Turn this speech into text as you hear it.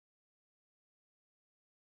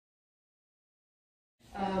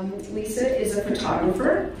Lisa is a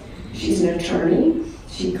photographer. She's an attorney.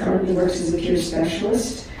 She currently works as a peer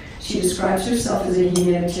specialist. She describes herself as a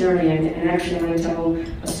humanitarian, and actually I'm going to tell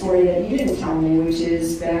a story that you didn't tell me, which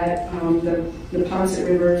is that the Ponset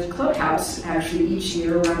River Clubhouse actually each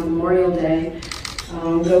year around Memorial Day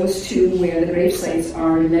goes to where the grave sites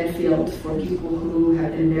are in Medfield for people who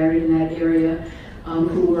have been buried in that area,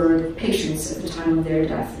 who were patients at the time of their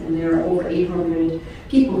death. And there are over 800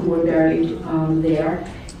 people who were buried there.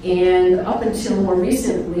 And up until more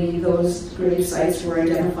recently, those grave sites were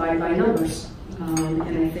identified by numbers. And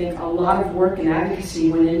I think a lot of work and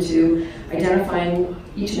advocacy went into identifying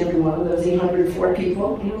each and every one of those 804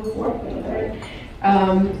 people,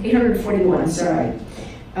 841, sorry,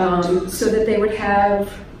 so that they would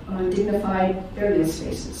have dignified burial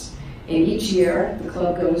spaces. And each year, the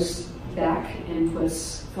club goes back and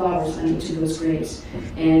puts flowers on each of those graves.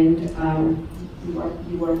 And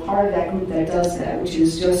you are part of that group that does that, which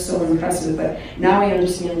is just so impressive. But now I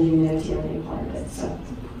understand the humanitarian part of it. So.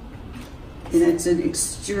 And it's an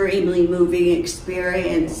extremely moving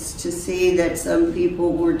experience to see that some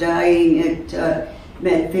people were dying at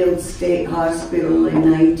Medfield State Hospital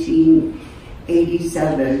in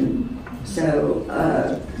 1987. So,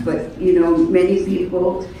 but you know, many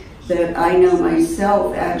people that I know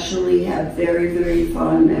myself actually have very, very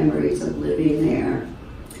fond memories of living there.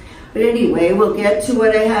 But anyway, we'll get to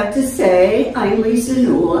what I have to say. I'm Lisa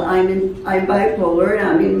Newell. I'm bipolar and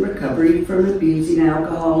I'm in recovery from abusing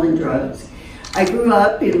alcohol and drugs. I grew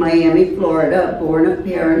up in Miami, Florida, born of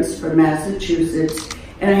parents from Massachusetts,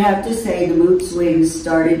 and I have to say the mood swings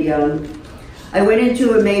started young. I went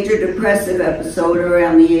into a major depressive episode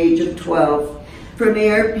around the age of 12. From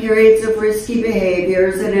there, periods of risky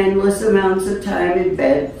behaviors and endless amounts of time in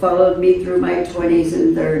bed followed me through my 20s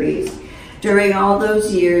and 30s. During all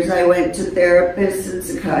those years, I went to therapists and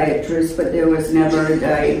psychiatrists, but there was never a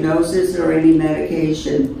diagnosis or any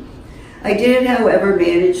medication. I did, however,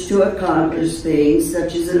 manage to accomplish things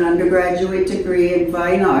such as an undergraduate degree in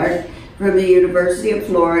fine art from the University of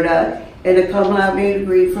Florida and a cum laude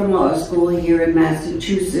degree from law school here in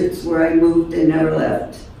Massachusetts, where I moved and never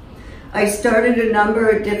left. I started a number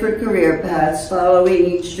of different career paths following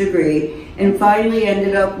each degree and finally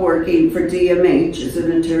ended up working for DMH as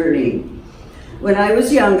an attorney. When I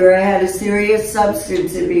was younger, I had a serious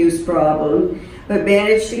substance abuse problem, but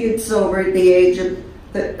managed to get sober at the age of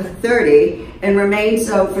 30 and remained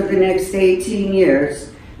so for the next 18 years.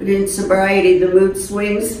 But in sobriety, the mood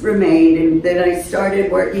swings remained, and then I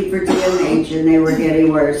started working for DMH, and they were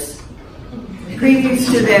getting worse. Previous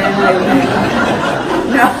to that,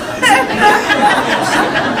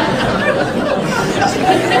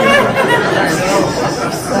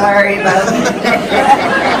 sorry about that.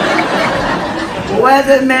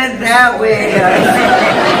 Wasn't meant that way,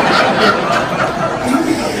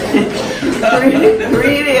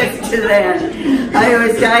 Previous to that, I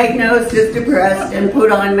was diagnosed as depressed and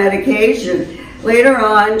put on medication. Later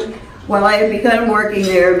on, while I had begun working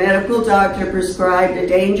there, a medical doctor prescribed a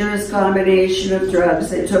dangerous combination of drugs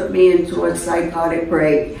that took me into a psychotic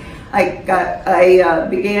break. I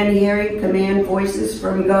began hearing command voices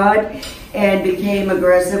from God and became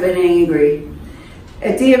aggressive and angry.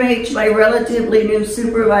 At DMH, my relatively new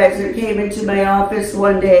supervisor came into my office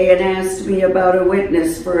one day and asked me about a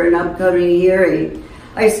witness for an upcoming hearing.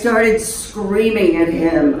 I started screaming at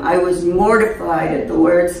him. I was mortified at the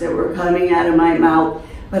words that were coming out of my mouth,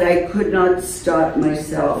 but I could not stop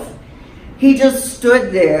myself. He just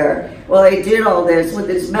stood there while I did all this with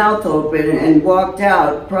his mouth open and walked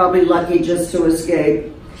out, probably lucky just to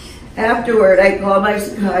escape. Afterward, I called my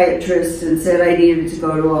psychiatrist and said I needed to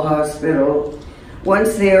go to a hospital.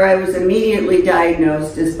 Once there, I was immediately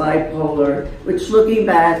diagnosed as bipolar, which looking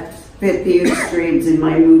back fit the extremes in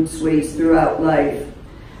my mood swings throughout life.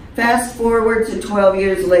 Fast forward to 12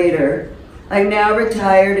 years later, I'm now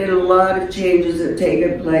retired and a lot of changes have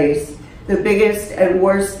taken place. The biggest and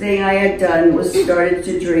worst thing I had done was started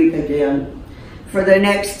to drink again. For the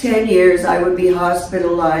next 10 years, I would be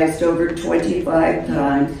hospitalized over 25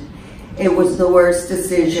 times. It was the worst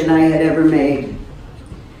decision I had ever made.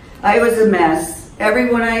 I was a mess.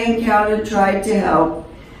 Everyone I encountered tried to help.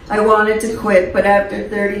 I wanted to quit, but after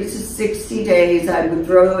 30 to 60 days, I would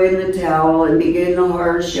throw in the towel and begin the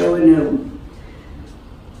horror show anew.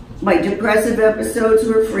 My depressive episodes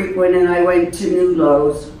were frequent and I went to new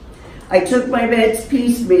lows. I took my meds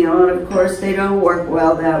piecemeal, and of course they don't work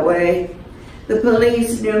well that way. The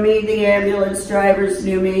police knew me, the ambulance drivers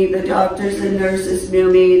knew me, the doctors and nurses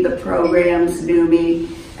knew me, the programs knew me,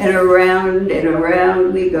 and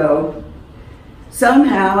around we go.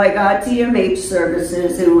 Somehow I got DMH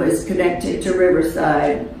services and was connected to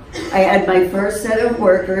Riverside. I had my first set of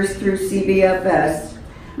workers through CBFS.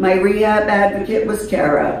 My rehab advocate was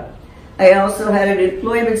Kara. I also had an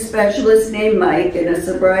employment specialist named Mike and a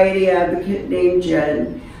sobriety advocate named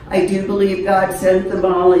Jen. I do believe God sent them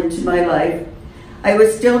all into my life. I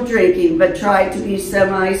was still drinking, but tried to be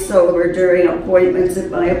semi-sober during appointments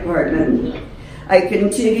at my apartment. I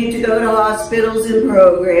continued to go to hospitals and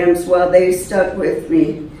programs while they stuck with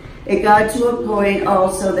me. It got to a point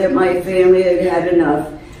also that my family had had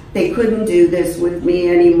enough. They couldn't do this with me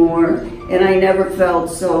anymore, and I never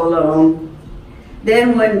felt so alone.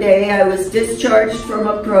 Then one day I was discharged from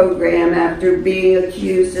a program after being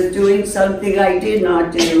accused of doing something I did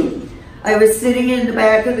not do. I was sitting in the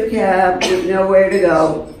back of the cab with nowhere to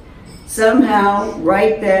go. Somehow,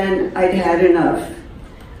 right then, I'd had enough.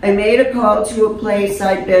 I made a call to a place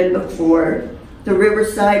I'd been before, the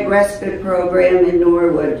Riverside Respite Program in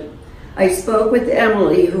Norwood. I spoke with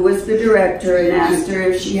Emily, who was the director, and asked her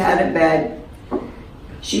if she had a bed.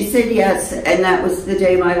 She said yes, and that was the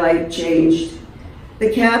day my life changed.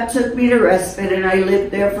 The cab took me to Respite, and I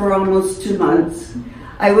lived there for almost 2 months.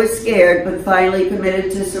 I was scared, but finally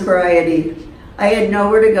committed to sobriety. I had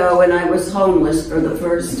nowhere to go, and I was homeless for the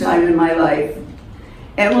first time in my life.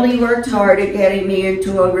 Emily worked hard at getting me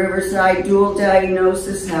into a Riverside dual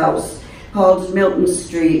diagnosis house called Milton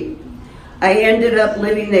Street. I ended up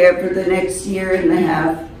living there for the next year and a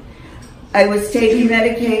half. I was taking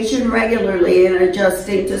medication regularly and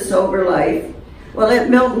adjusting to sober life. While at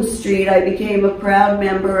Milton Street, I became a proud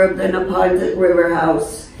member of the Neponset River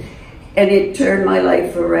House, and it turned my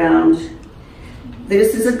life around.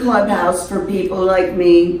 This is a clubhouse for people like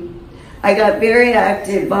me. I got very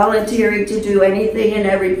active, volunteering to do anything and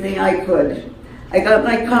everything I could. I got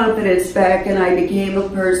my confidence back, and I became a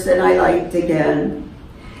person I liked again.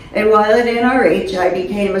 And while at NRH, I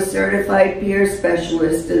became a certified peer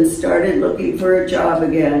specialist and started looking for a job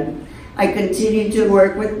again. I continued to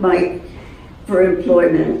work with Mike for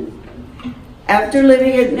employment. After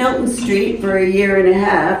living at Milton Street for a year and a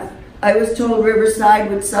half, I was told Riverside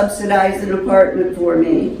would subsidize an apartment for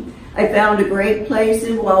me. I found a great place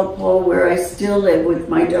in Walpole where I still live with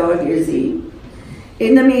my dog Izzy.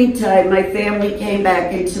 In the meantime, my family came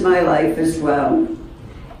back into my life as well.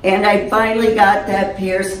 And I finally got that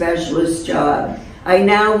peer specialist job. I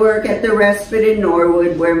now work at the Respite in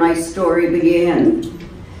Norwood where my story began.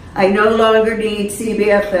 I no longer need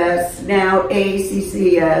CBFS, now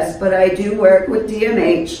ACCS, but I do work with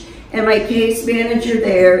DMH, and my case manager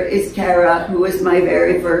there is Kara, who was my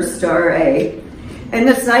very first RA. And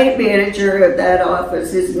the site manager of that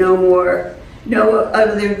office is no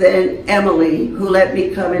other than Emily, who let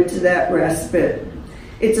me come into that respite.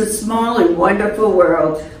 It's a small and wonderful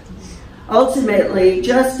world. Ultimately,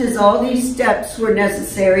 just as all these steps were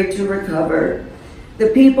necessary to recover, the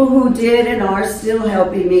people who did and are still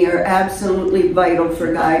helping me are absolutely vital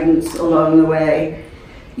for guidance along the way.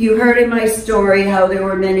 You heard in my story how there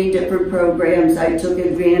were many different programs I took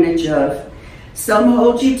advantage of. Some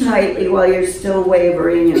hold you tightly while you're still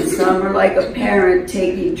wavering, and some are like a parent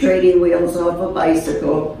taking training wheels off a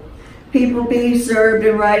bicycle. People being served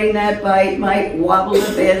and riding that bike might wobble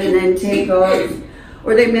a bit and then take off,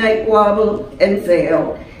 or they might wobble and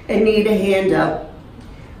fail and need a hand up.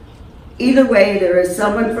 Either way, there is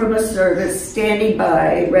someone from a service standing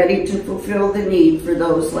by, ready to fulfill the need for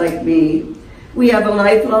those like me. We have a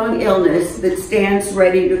lifelong illness that stands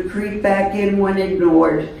ready to creep back in when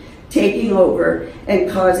ignored, taking over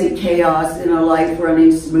and causing chaos in a life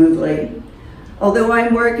running smoothly. Although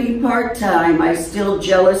I'm working part-time, I still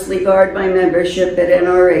jealously guard my membership at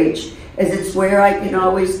NRH, as it's where I can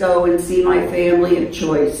always go and see my family of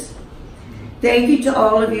choice. Thank you to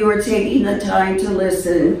all of you who are taking the time to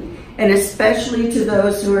listen, and especially to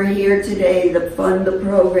those who are here today that fund the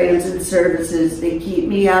programs and services that keep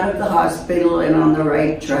me out of the hospital and on the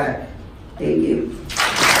right track. Thank you.